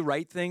because it's the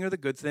right thing or the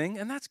good thing,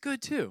 and that's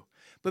good too,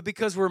 but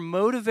because we're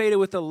motivated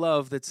with a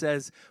love that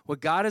says,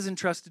 what God has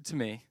entrusted to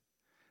me,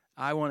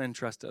 I want to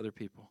entrust to other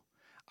people.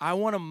 I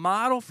want to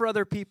model for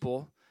other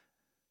people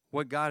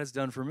what God has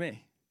done for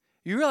me.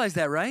 You realize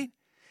that, right?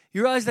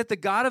 You realize that the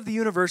God of the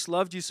universe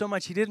loved you so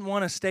much, he didn't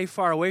want to stay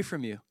far away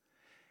from you.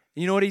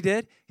 And you know what he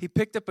did? He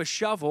picked up a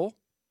shovel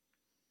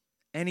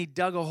and he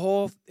dug a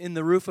hole in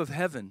the roof of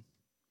heaven.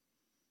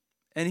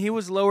 And he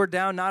was lowered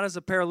down not as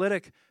a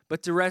paralytic,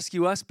 but to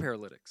rescue us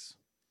paralytics.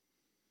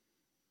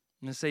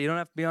 And to say, you don't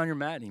have to be on your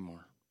mat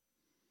anymore.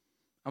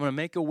 I'm going to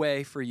make a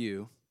way for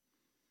you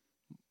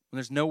when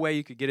there's no way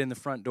you could get in the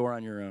front door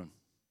on your own.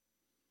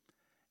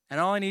 And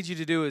all I need you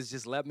to do is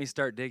just let me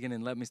start digging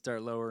and let me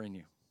start lowering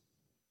you.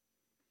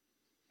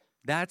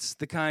 That's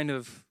the kind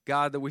of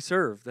God that we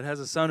serve, that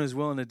has a son who's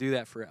willing to do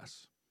that for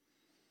us.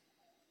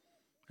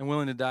 And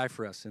willing to die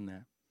for us in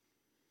that.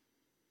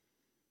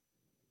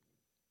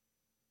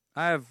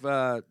 I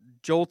have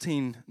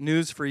jolting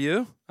news for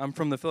you. I'm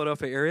from the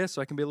Philadelphia area,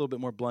 so I can be a little bit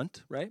more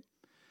blunt, right?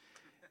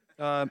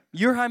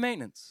 You're high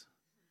maintenance.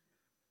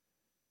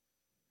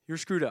 You're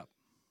screwed up.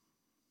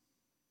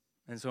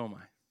 And so am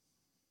I.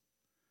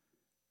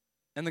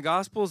 And the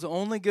gospel is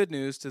only good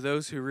news to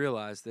those who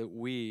realize that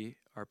we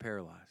are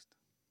paralyzed.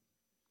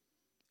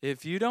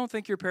 If you don't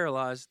think you're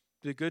paralyzed,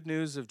 the good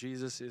news of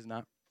Jesus is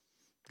not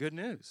good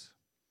news.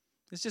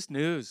 It's just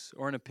news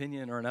or an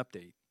opinion or an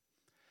update.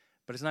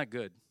 But it's not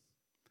good.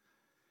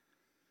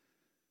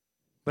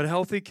 But a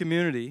healthy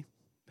community,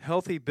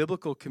 healthy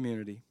biblical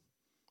community,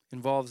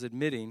 involves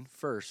admitting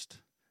first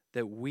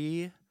that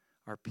we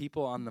are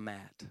people on the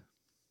mat.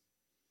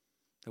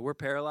 That we're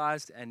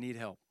paralyzed and need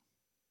help.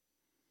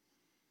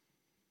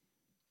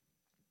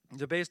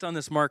 So based on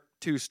this Mark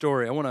 2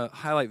 story, I want to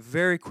highlight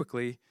very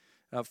quickly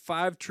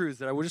 5 truths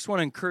that I just want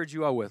to encourage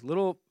you all with.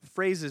 Little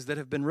phrases that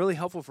have been really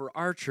helpful for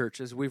our church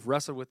as we've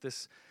wrestled with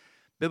this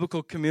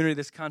biblical community,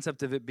 this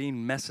concept of it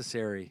being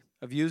necessary,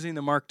 of using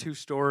the Mark 2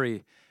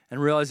 story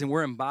and realizing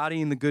we're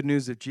embodying the good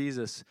news of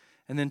Jesus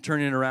and then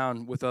turning it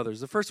around with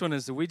others. The first one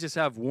is that we just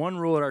have one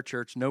rule at our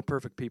church: no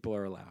perfect people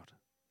are allowed.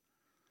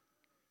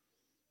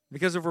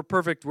 Because if we're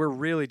perfect, we're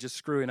really just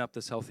screwing up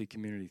this healthy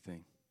community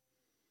thing.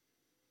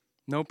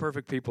 No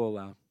perfect people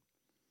allowed.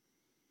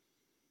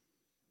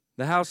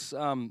 The house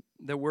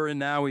that we're in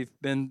now, we've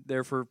been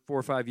there for 4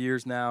 or 5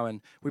 years now,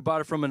 and we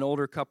bought it from an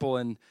older couple,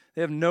 and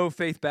they have no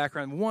faith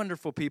background.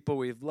 Wonderful people.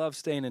 We've loved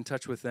staying in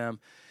touch with them.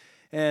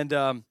 And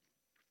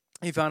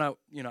he found out,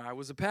 I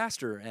was a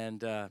pastor,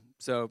 and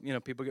so,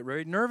 people get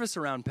very nervous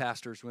around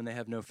pastors when they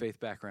have no faith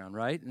background,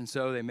 right? And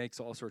so they make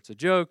all sorts of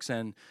jokes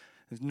and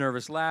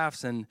nervous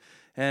laughs, and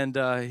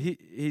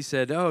he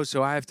said, oh,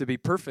 so I have to be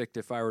perfect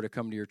if I were to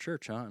come to your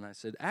church, huh? And I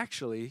said,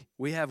 actually,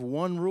 we have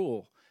one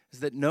rule, is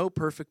that no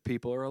perfect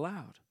people are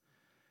allowed.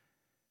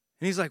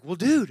 And he's like, well,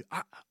 dude,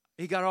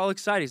 he got all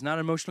excited. He's not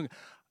an emotional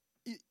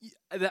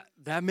guy.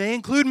 That may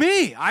include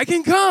me. I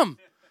can come.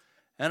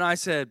 And I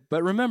said,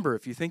 but remember,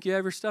 if you think you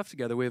have your stuff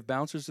together, we have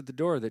bouncers at the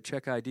door that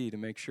check ID to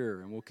make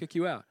sure, and we'll kick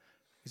you out.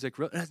 He's like,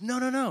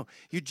 no.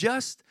 You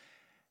just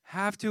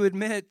have to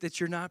admit that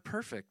you're not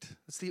perfect.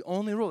 That's the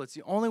only rule. It's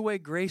the only way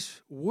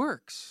grace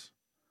works.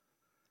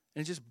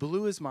 And it just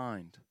blew his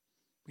mind.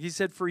 He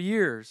said, for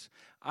years,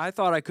 I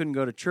thought I couldn't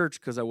go to church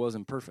because I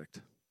wasn't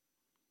perfect.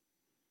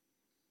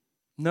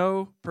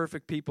 No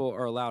perfect people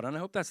are allowed. And I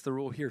hope that's the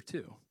rule here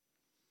too.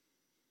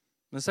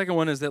 And the second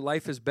one is that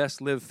life is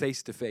best lived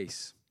face to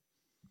face.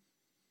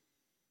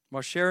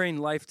 While sharing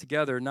life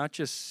together, not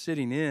just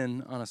sitting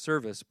in on a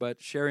service,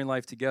 but sharing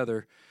life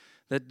together,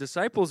 that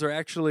disciples are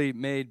actually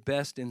made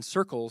best in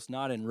circles,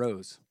 not in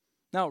rows.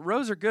 Now,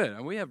 rows are good.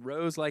 And we have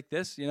rows like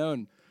this,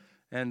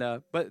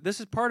 but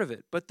this is part of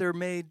it. But they're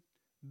made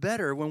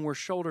better when we're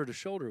shoulder to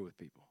shoulder with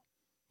people,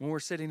 when we're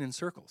sitting in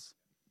circles.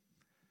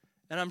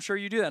 And I'm sure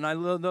you do that. And I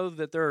know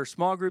that there are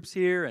small groups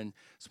here and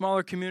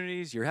smaller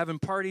communities. You're having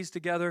parties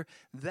together.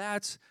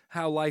 That's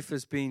how life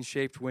is being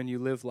shaped when you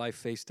live life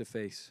face to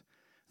face.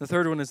 The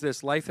third one is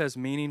this: life has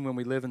meaning when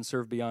we live and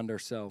serve beyond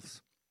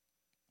ourselves.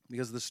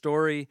 Because the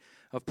story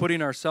of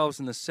putting ourselves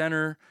in the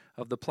center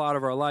of the plot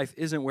of our life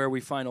isn't where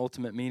we find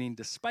ultimate meaning,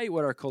 despite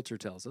what our culture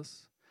tells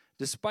us,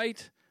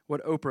 despite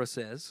what Oprah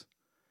says.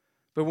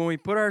 But when we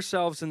put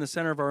ourselves in the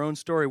center of our own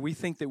story, we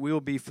think that we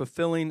will be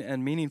fulfilling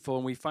and meaningful,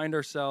 and we find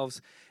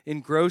ourselves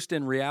engrossed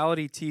in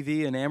reality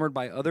TV, enamored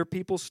by other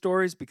people's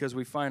stories because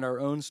we find our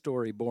own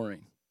story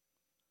boring.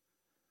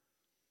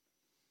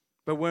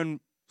 But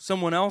when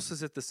someone else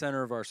is at the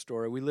center of our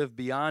story, we live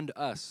beyond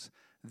us.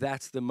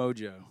 That's the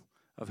mojo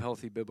of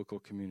healthy biblical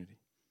community.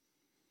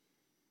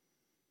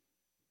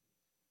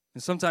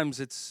 And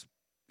sometimes it's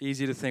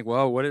easy to think,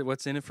 well,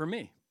 what's in it for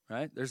me,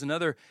 right? There's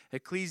another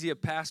ecclesia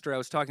pastor I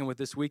was talking with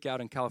this week out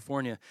in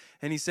California,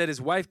 and he said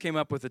his wife came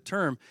up with a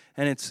term,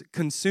 and it's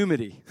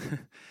consumity,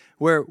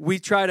 where we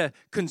try to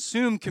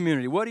consume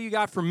community. What do you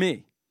got for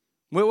me?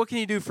 What can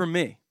you do for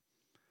me?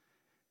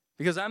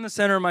 Because I'm the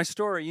center of my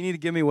story. You need to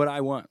give me what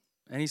I want.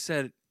 And he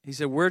said,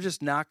 we're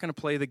just not going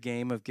to play the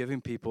game of giving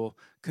people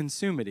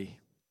consumity.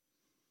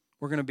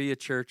 We're going to be a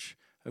church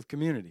of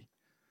community.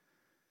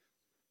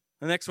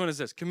 The next one is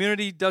this: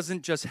 community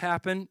doesn't just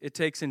happen. It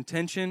takes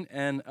intention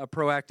and a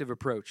proactive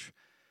approach.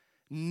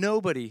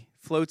 Nobody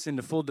floats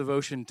into full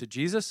devotion to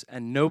Jesus,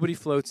 and nobody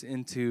floats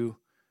into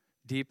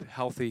deep,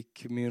 healthy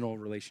communal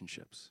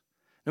relationships.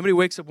 Nobody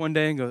wakes up one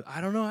day and goes,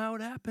 I don't know how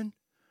it happened.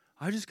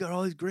 I just got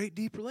all these great,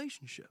 deep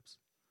relationships.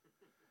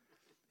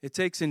 It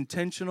takes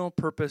intentional,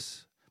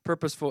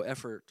 purposeful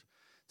effort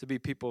to be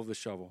people of the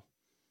shovel.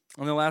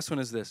 And the last one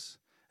is this.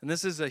 And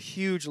this is a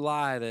huge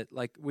lie that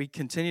we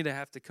continue to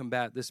have to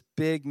combat, this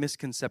big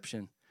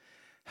misconception.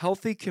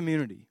 Healthy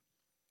community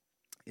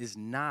is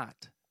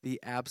not the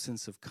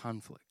absence of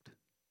conflict.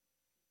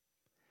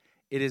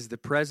 It is the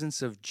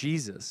presence of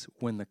Jesus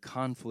when the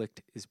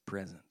conflict is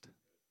present.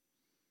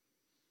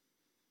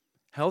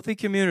 Healthy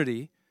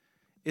community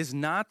is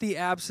not the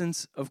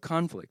absence of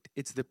conflict.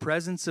 It's the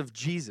presence of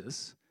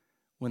Jesus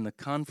when the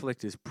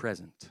conflict is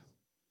present.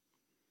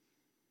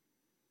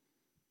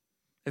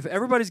 If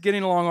everybody's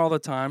getting along all the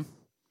time,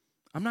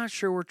 I'm not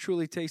sure we're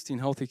truly tasting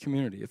healthy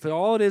community. If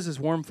all it is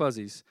warm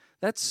fuzzies,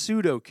 that's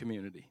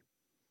pseudo-community.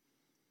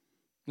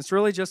 It's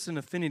really just an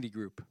affinity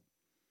group.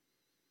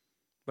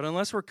 But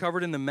unless we're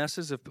covered in the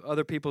messes of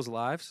other people's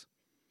lives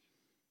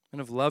and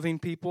of loving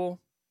people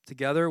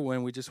together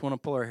when we just want to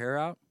pull our hair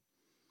out,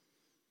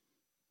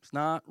 it's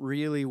not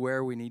really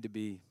where we need to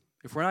be.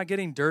 If we're not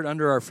getting dirt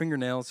under our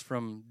fingernails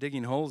from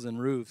digging holes in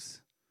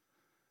roofs,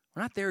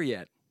 we're not there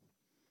yet.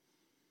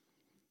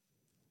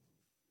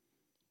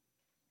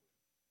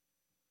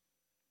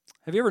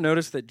 Have you ever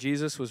noticed that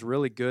Jesus was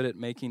really good at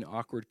making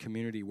awkward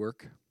community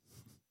work?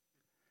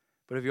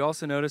 But have you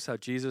also noticed how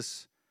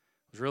Jesus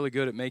was really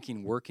good at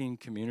making working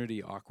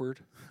community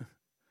awkward?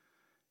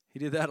 He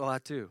did that a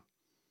lot too.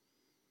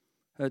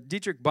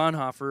 Dietrich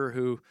Bonhoeffer,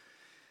 who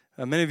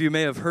many of you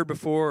may have heard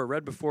before or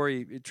read before,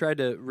 he tried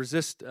to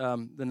resist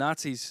the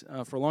Nazis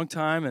for a long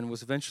time and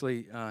was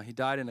eventually, he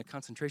died in a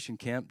concentration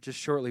camp just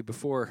shortly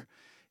before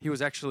he was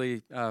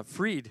actually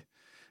freed.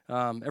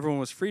 Everyone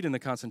was freed in the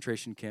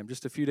concentration camp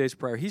just a few days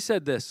prior. He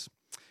said this.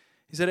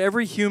 He said,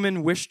 every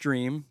human wish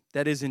dream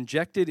that is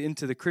injected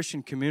into the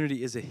Christian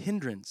community is a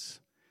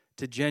hindrance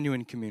to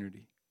genuine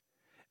community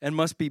and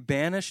must be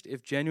banished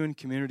if genuine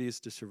community is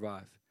to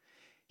survive.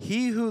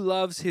 He who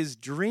loves his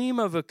dream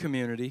of a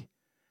community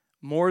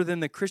more than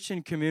the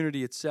Christian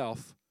community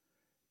itself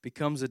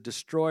becomes a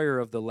destroyer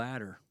of the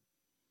latter,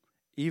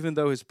 even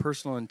though his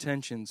personal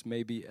intentions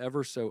may be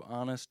ever so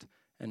honest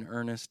and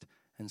earnest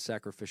and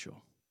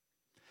sacrificial.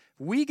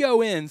 We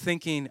go in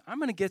thinking, I'm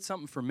going to get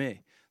something for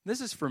me.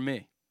 This is for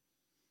me.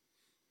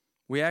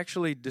 We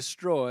actually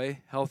destroy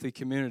healthy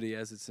community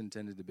as it's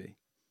intended to be.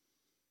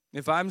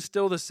 If I'm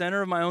still the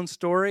center of my own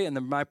story and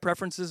my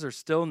preferences are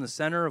still in the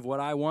center of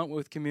what I want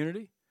with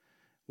community,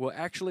 we'll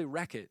actually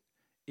wreck it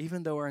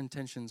even though our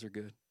intentions are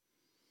good.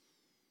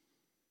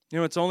 You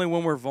know, it's only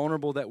when we're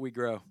vulnerable that we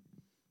grow.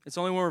 It's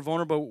only when we're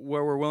vulnerable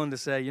where we're willing to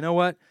say, you know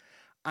what?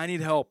 I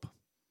need help.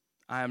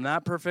 I am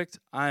not perfect.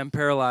 I am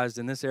paralyzed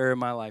in this area of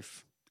my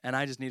life, and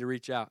I just need to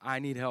reach out. I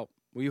need help.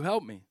 Will you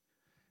help me?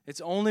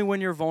 It's only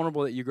when you're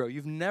vulnerable that you grow.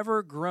 You've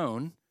never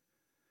grown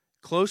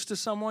close to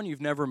someone.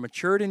 You've never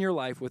matured in your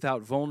life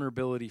without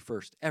vulnerability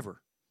first,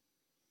 ever.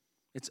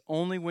 It's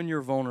only when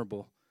you're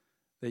vulnerable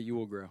that you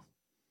will grow.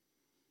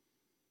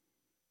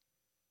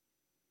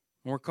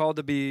 And we're called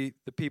to be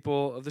the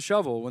people of the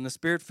shovel. When the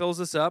Spirit fills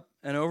us up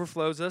and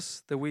overflows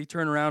us, that we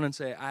turn around and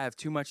say, I have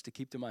too much to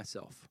keep to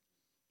myself.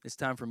 It's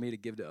time for me to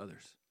give to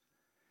others.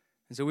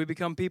 And so we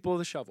become people of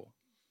the shovel.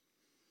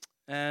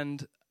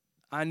 And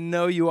I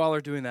know you all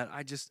are doing that.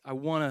 I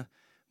want to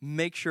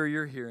make sure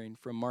you're hearing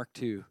from Mark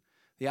 2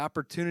 the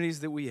opportunities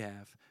that we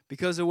have.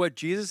 Because of what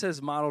Jesus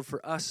has modeled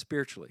for us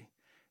spiritually,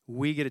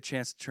 we get a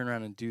chance to turn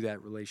around and do that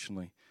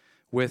relationally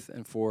with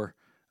and for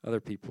other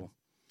people.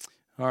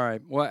 All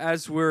right. Well,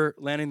 as we're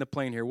landing the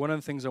plane here, one of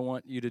the things I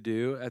want you to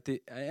do at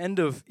the end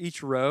of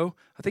each row,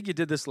 I think you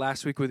did this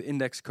last week with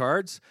index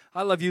cards.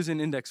 I love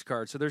using index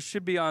cards. So there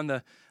should be on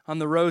the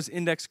rows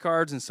index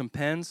cards and some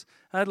pens.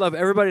 I'd love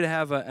everybody to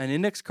have an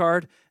index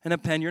card and a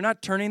pen. You're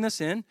not turning this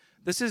in.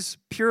 This is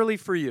purely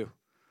for you.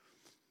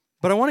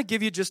 But I want to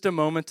give you just a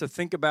moment to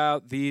think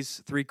about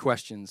these 3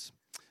 questions.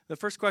 The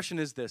first question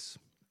is this.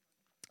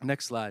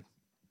 Next slide.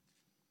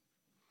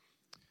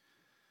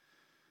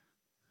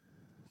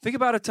 Think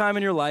about a time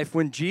in your life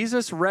when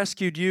Jesus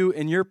rescued you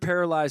in your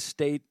paralyzed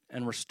state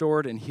and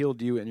restored and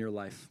healed you in your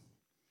life.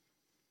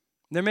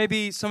 There may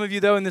be some of you,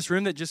 though, in this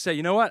room that just say,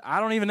 you know what, I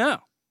don't even know.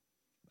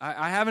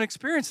 I haven't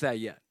experienced that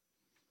yet.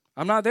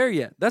 I'm not there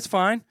yet. That's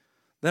fine.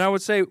 Then I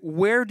would say,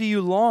 where do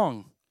you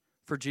long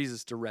for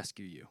Jesus to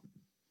rescue you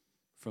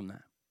from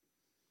that?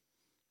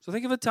 So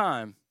think of a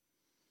time.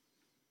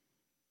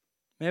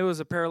 Maybe it was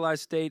a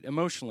paralyzed state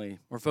emotionally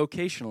or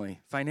vocationally,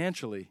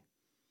 financially,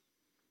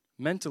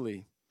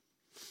 mentally.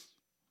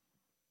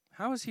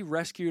 How has he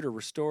rescued or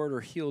restored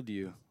or healed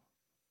you?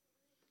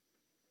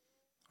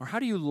 Or how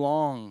do you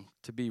long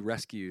to be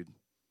rescued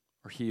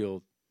or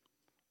healed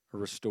or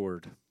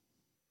restored?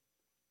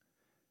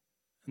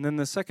 And then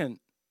the second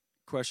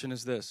question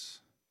is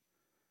this.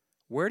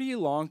 Where do you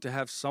long to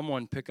have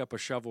someone pick up a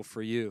shovel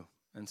for you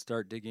and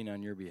start digging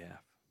on your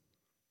behalf?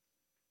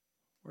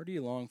 Where do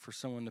you long for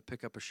someone to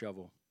pick up a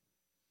shovel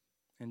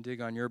and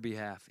dig on your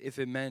behalf if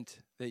it meant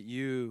that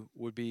you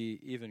would be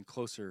even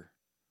closer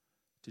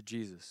to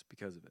Jesus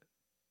because of it?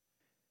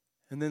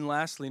 And then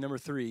lastly, number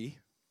 3,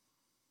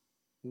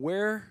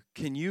 where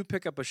can you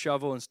pick up a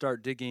shovel and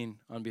start digging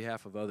on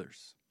behalf of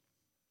others?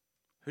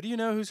 Who do you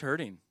know who's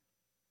hurting?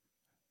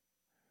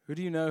 Who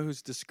do you know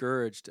who's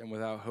discouraged and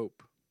without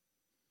hope?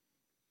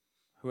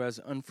 Who has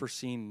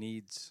unforeseen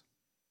needs?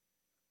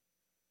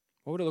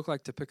 What would it look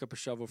like to pick up a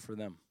shovel for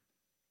them?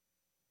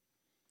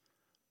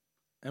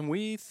 And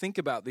we think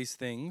about these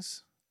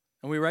things,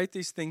 and we write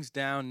these things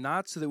down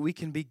not so that we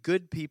can be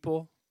good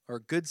people or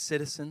good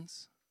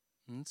citizens.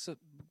 And it's a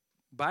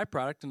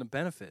byproduct and a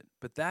benefit,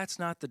 but that's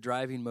not the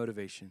driving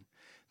motivation.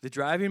 The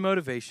driving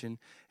motivation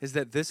is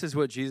that this is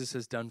what Jesus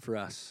has done for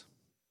us.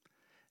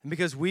 And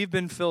because we've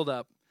been filled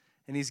up,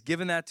 and he's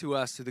given that to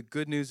us through the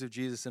good news of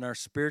Jesus in our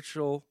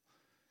spiritual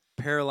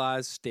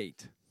paralyzed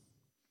state.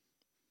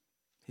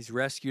 He's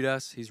rescued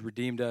us. He's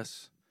redeemed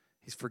us.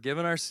 He's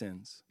forgiven our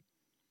sins.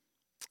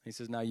 He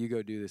says, now you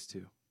go do this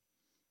too.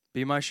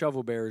 Be my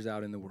shovel bearers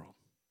out in the world.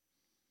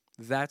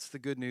 That's the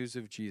good news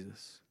of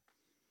Jesus.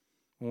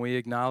 When we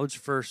acknowledge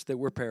first that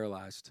we're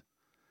paralyzed,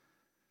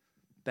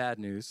 bad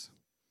news,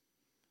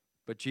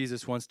 but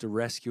Jesus wants to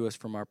rescue us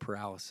from our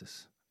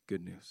paralysis,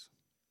 good news.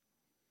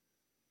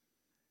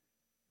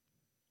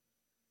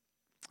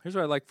 Here's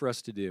what I'd like for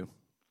us to do.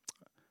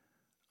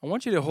 I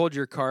want you to hold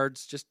your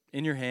cards just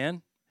in your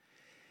hand.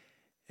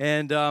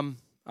 And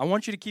I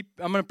want you to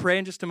I'm going to pray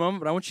in just a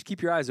moment, but I want you to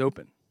keep your eyes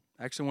open.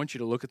 I actually want you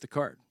to look at the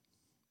card.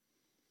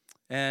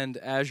 And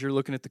as you're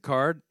looking at the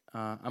card,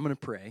 I'm going to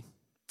pray.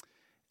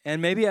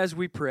 And maybe as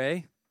we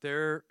pray,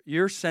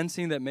 you're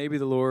sensing that maybe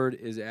the Lord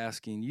is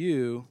asking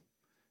you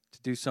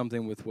to do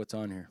something with what's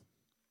on here.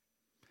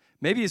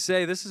 Maybe you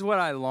say, this is what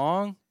I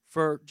long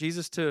for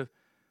Jesus to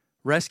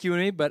rescue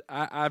me, but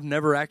I've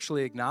never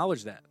actually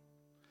acknowledged that.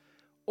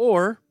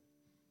 Or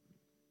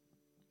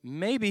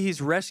maybe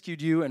he's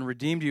rescued you and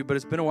redeemed you, but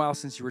it's been a while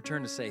since you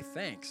returned to say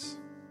thanks.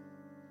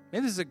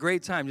 Maybe this is a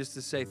great time just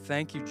to say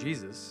thank you,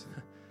 Jesus,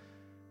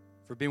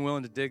 for being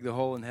willing to dig the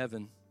hole in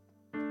heaven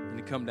and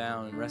to come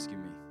down and rescue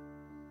me.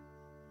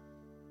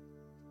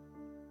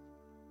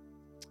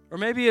 Or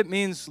maybe it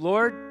means,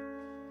 Lord,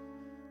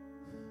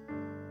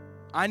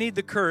 I need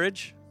the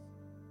courage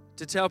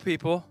to tell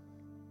people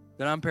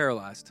that I'm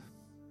paralyzed.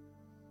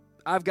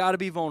 I've got to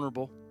be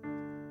vulnerable.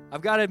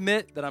 I've got to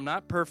admit that I'm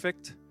not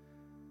perfect.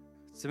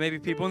 So maybe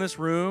people in this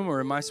room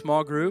or in my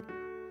small group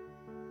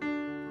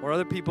or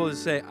other people to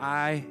say,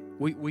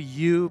 will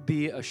you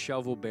be a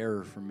shovel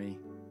bearer for me?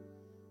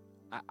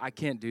 I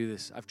can't do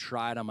this. I've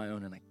tried on my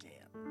own and I can't.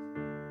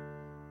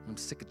 I'm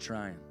sick of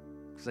trying.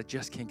 because I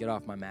just can't get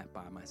off my mat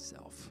by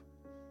myself.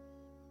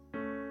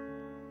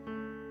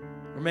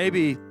 Or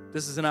maybe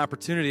this is an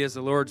opportunity as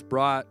the Lord's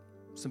brought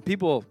some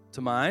people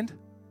to mind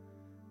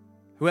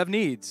who have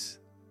needs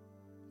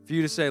for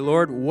you to say,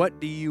 Lord, what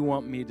do you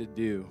want me to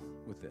do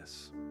with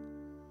this?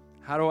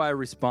 How do I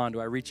respond?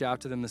 Do I reach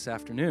out to them this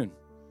afternoon?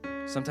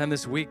 Sometime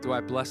this week, do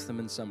I bless them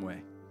in some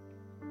way?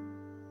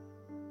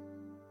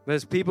 But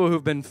as people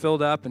who've been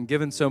filled up and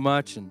given so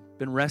much and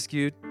been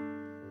rescued,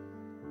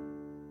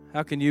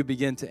 how can you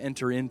begin to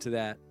enter into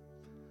that,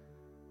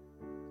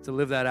 to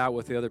live that out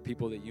with the other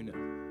people that you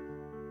know?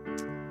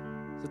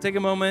 So take a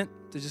moment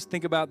to just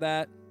think about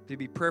that, to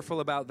be prayerful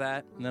about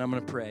that, and then I'm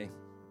going to pray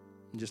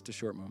in just a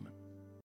short moment.